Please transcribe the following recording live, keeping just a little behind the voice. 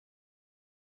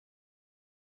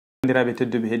Bandiraɓe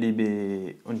tedduɓe heeɗiɓe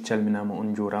on calminama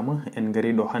on jurama en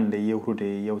gari ɗo hande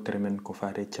yewtude yewtere men ko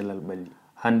fate cellal ɓalli.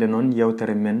 Hande noon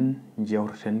yewtere men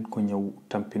jewteten ko nyawu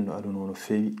tampinno aduna no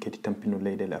feewi kadi tampinno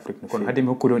leyɗele Afrique no feewi. Kono hade mi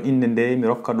hokkude on inde nde mi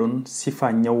rokka ɗon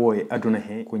sifa nyawo e aduna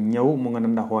he ko nyawu mo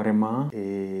gandanɗa hoorema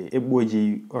e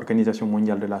eɓɓoji organisation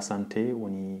mondiale de la santé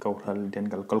woni kawtal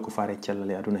dengal kala ko fate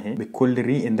cellal e aduna he ɓe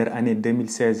kolliri e nder année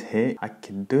 2016 he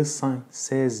hakke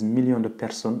 216 millions de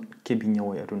personnes keeɓi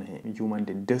nyawo e aduna he mi jumande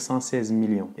 216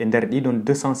 millions e nder ɗiɗon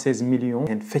 216 millions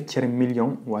hen feccere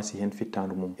millions wasi hen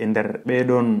fittandu mum e nder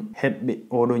ɓeɗon heɓɓe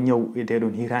oɗo nyawu e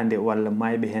deɗon hirande walla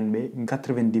mayɓe hen ɓe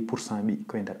 90% ɓi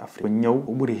koye nder Afrique ko nyawu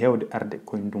o ɓuuri hewde arde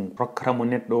koye ndungu rokkatamo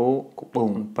neɗɗo o ko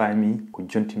ɓawon paami ko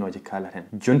jontinoje kalaten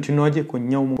jontinoje ko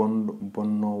nyawu gonɗo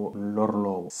bonnowo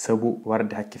lorlowo saabu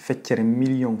warde hakke feccere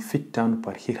millions fittandu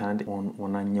par hirande on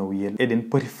wona nyawu yel eɗen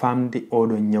poti famde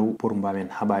oɗo nyawu pour mbawen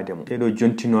haɓademo ɗeɗo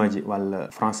jontinoje walla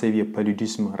français wiye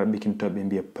paludisme rabɓikintoɓe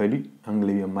mbiya palu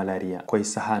anglais wiya malaria koye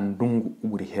saaha ndungu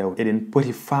ɓuuri hewde eɗen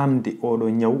poti famde oɗo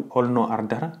nyawu holno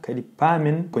ardata kadi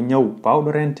paamen ko nyawu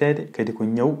bawɗo rentede kadi ko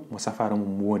nyawu mo safara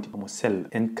mum woodi mo sella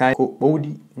en kay ko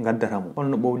ɓawdi gaddatamo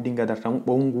holno ɓawdi gaddatamo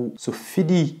ɓawngu so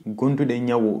fiɗi gondude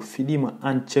nyawo fiɗima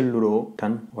an celluɗo o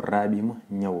tan o raaɓima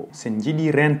nyawo sen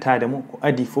jiiɗi rentade mo ko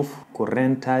adi foof ko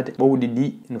rentade ɓawɗi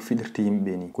ɗi no fiɗirta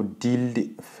yimɓe ni ko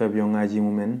dilde fabion ngaji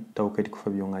mumen taw kadi ko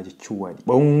fabion ngaji cuwaɗi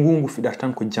ɓawngu ngu fiɗata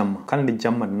tan ko jamma kala nde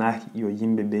jamma naati yo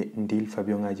yimɓeɓe ndil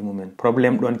fabion ngaji mumen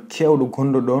probléme ɗon kewɗo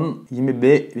gonɗo ɗon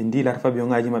yimɓeɓe ɓe ndilata fabion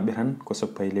ngaji mabɓe tan ko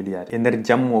soppa e leluyade e nder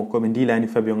jammo koɓe ndilani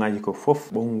fabion ngaji ko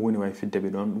foof ɓawngu woni wawi fiddeɓe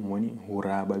ɗon ɗum woni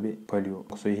huraɓaɓe palio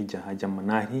so yehi ha jamma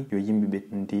naati yo yimɓeɓe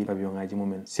ndil fabion ngaji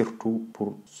mumen surtout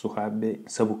pour sukaɓe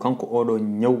saabu kanko oɗo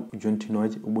nyawu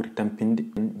jontinoje o ɓuuri tampinde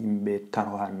yimɓe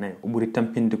taro ha nayo o ɓuuri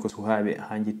tampinde ko sukaɓe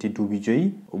ha jetti duuɓi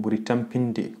 5 o ɓuuri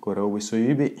tampinde ko rewɓe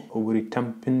soyuɓe o ɓuuri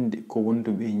tampinde ko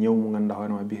wonduɓe nyawu mo ganduɗa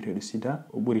hoorema biyeteɗo sida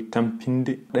o ɓuuri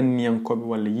tampinde ɗanniyankoɓe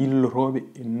walla yillotoɓe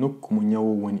e nokku mo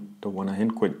nyawu woni to wona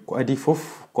hen koɗi ko adi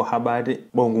foof ko haɓade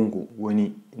ɓawngu ngu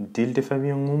woni dilde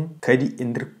fabion mum kadi e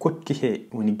nder kokki he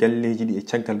woni galleji ɗi e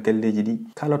caggal galleji ɗi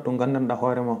kala to gandanɗa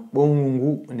hoorema ɓawngu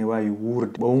ngu ne wawi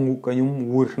wurde ɓawngu kañum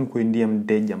wuuri tan koye ndiyam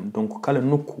deƴƴam donc kala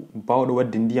nokku bawɗo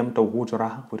wadde ndiyam taw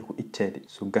hutoraka foti ko ittede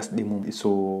so gasɗe mum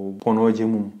so ponoje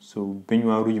mum so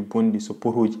baignoire uji bonɗi so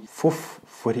potoji foof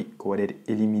foti ko waɗede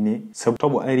éliminé saabu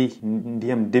toɓo ari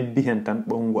ndiyam debbi hen tan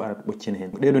ɓawngu arata ɓoccina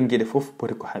hen ɗeɗon gueɗe foof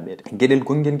poti ko haɓede gueɗel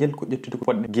gonguel guel ko ƴettude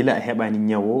ko poɗɗe guila a heɓani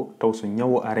nyawo taw so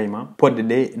nyawo arema poɗɗe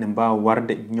ɗe ne mbawa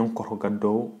warde ñonkoto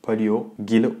gaddowo palio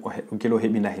guila o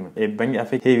heɓina hima e banggue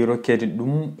affect heewi rokkede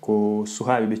ɗum ko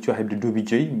sukaɓe ɓe cuwa hebde duuɓi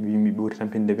 5 mi ɓuuri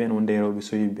tampinde ɓe on nderoɓe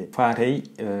soyuɓe fatay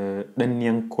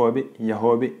ɗanniyankoɓe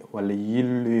yahoɓe walla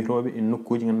yilloytoɓe e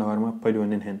nokkuji ganduɗa hoorema palio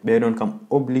nen hen ɓeɗon kam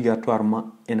obligatoirement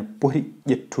ene poti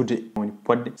ƴettude woni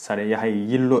poɗɗe saɗa yaha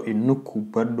yillo e nokku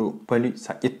baɗɗo pali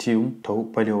sa ƴetti ɗum taw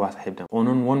palio wasa hebdam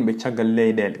onon wonɓe caggal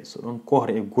leyɗele so ɗon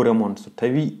kohta e guure mon so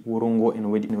tawi wuro ngo ene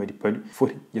waɗi pali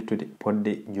foti ƴettude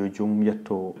poɗɗe yo jomum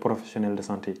yetto professionnel de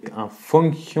santé en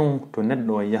fonction to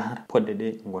neɗɗo o yahata poɗɗe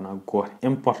ɗe gona goote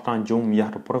important jomum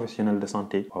yahata professionnel de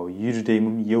santé wawa yiidude e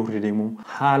mum yewtude e mum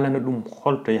haalana ɗum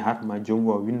holto yahata ma jomum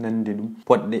wawa windande ɗum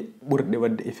poɗɗe ɓurɗe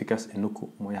wadde efficace e nokku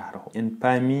mo yahata ho en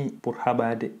paami pour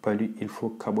haɓade pali il faut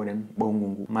kaɓoɗen ɓawngu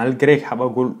ngu malgré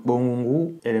haɓagol ɓawngu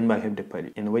ngu eɗen mbawi hebde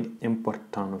pali ene waɗi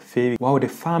important no feewi wawde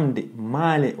famde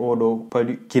maale oɗo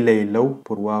pali kilay law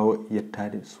pour wawa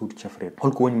yettade suudu cafrede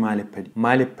holko woni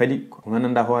maale pali ko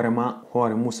gandanɗa hoorema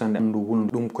hoore musande andu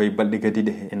wuldu ɗum koye balɗe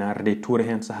gadiɗe he ene arde tuura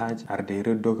hen sahaji arde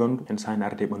reddogandu hen sahani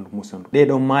arde ɓandu musandu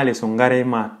ɗeɗo maale so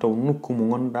garema taw nokku mo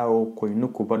gonɗa o koye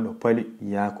nokku baɗɗo pali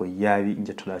yaa ko yaawi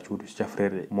jettoɗa cuudu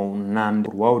cafrede mo namde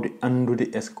pour wawde andude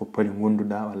est ce que ko pali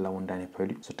gonduɗa walla wondani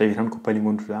pali so tawi tan ko pali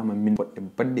gonduɗa ma min poɗɗe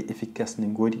badde efficace ne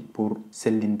goodi pour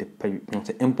sellinde pali donc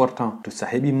c'est important to sa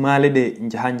heeɓi maale ɗe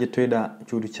jaaha jettoyɗa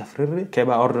cuudu cafrede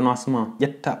keeɓa ordonnancement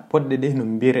ƴetta poɗɗe ɗe no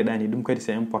mbireɗani ɗum kadi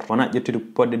c'est important wona ƴettude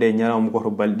poɗɗe ɗe ñalawma goto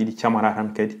balɗe ɗiɗi camara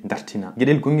tan kadi dartina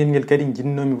gueɗel gonguel ngel kadi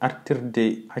jinnomi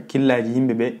artirde hakkillaji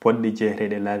yimɓeɓe poɗɗe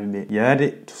jeeteɗe laabi ɓe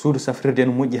yaade to suudu safrirde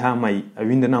no moƴƴi ha maayi a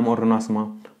windanama ordonnancement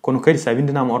kono kadi sa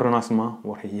windanama ordonnancement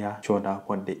woto ya cooda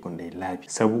poɗɗe gonɗe laabi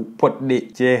saabu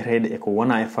poɗɗe jeeteɗe eko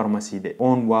wona e pharmacie ɗe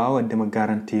on wawa waddema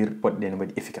garantir poɗɗe ne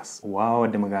waɗi efficace wawa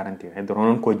waddema garantir heddo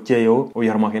noon ko jeeyowo o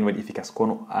yarma ko ene waɗi efficace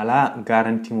kono ala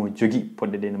garantie mo jogui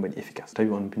poɗɗe ɗe ne waɗi efficace tawi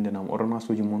on bindanama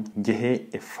ordonnance uji mon jeehe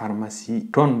e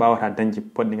pharmacie toon mbawata dañde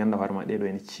poɗɗe ganduɗa hoorema ɗeɗo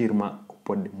ene cirma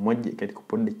podde moƴƴe kadi ko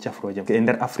podde cafroje e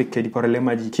nder Afrique kadi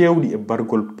probléme aji kewɗi e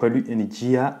bargol palu ene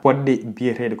jiya podde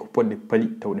biyetede ko podde pali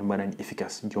tawde mbaɗani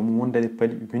efficace jomum wondade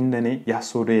pali windane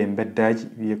yasodo e beddaji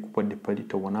wiye ko podde pali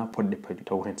taw wona podde pali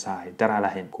taw hen sa e darala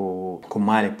hen ko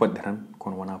maale podde tan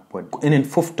kono wona podde ko enen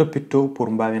fof toppitto pour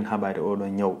mbawen haɓade oɗo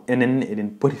ñaw enen eɗen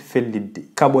poti fellidde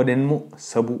kaɓoɗen mo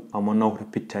sabu amo nawta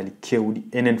pittali kewɗi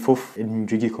enen fof eɗen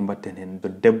jogui ko mbatten hen so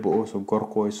debbo o so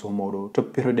gorko o so mawɗo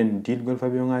toppitoɗen dilgol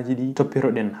fabion ngaji ɗi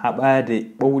toppitoɗen haɓade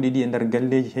ɓawɗi ɗi e nder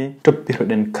galleji he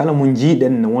toppitoɗen kala mo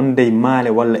jiiɗen ne wonda e maale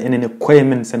walla enen e koye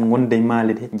men sen wonda e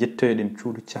maale ɗe jettoyoɗen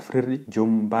cuuɗu cafrirɗe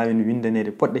jomum mbawen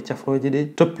windanede poɗɗe cafroje ɗe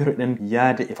toppitoɗen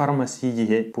yaade e pharmacie ji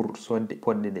he pour sodde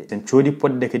poɗɗe ɗe sen coodi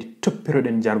poɗɗe kadi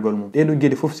toppitoɗen jargol mum ɗeɗo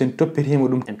gueɗe foof sen toppitima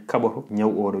ɗum en kaɓoto ñaw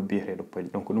oɗo biyeteɗo pali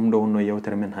donc ɗum ɗo wonno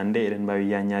yewtere men hannde eɗen mbawi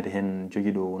yañade hen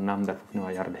joguiɗo namdal foof ne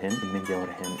wawi yarde hen min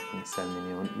jewre hen mi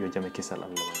salmini on yo jaam e kisal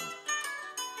Allah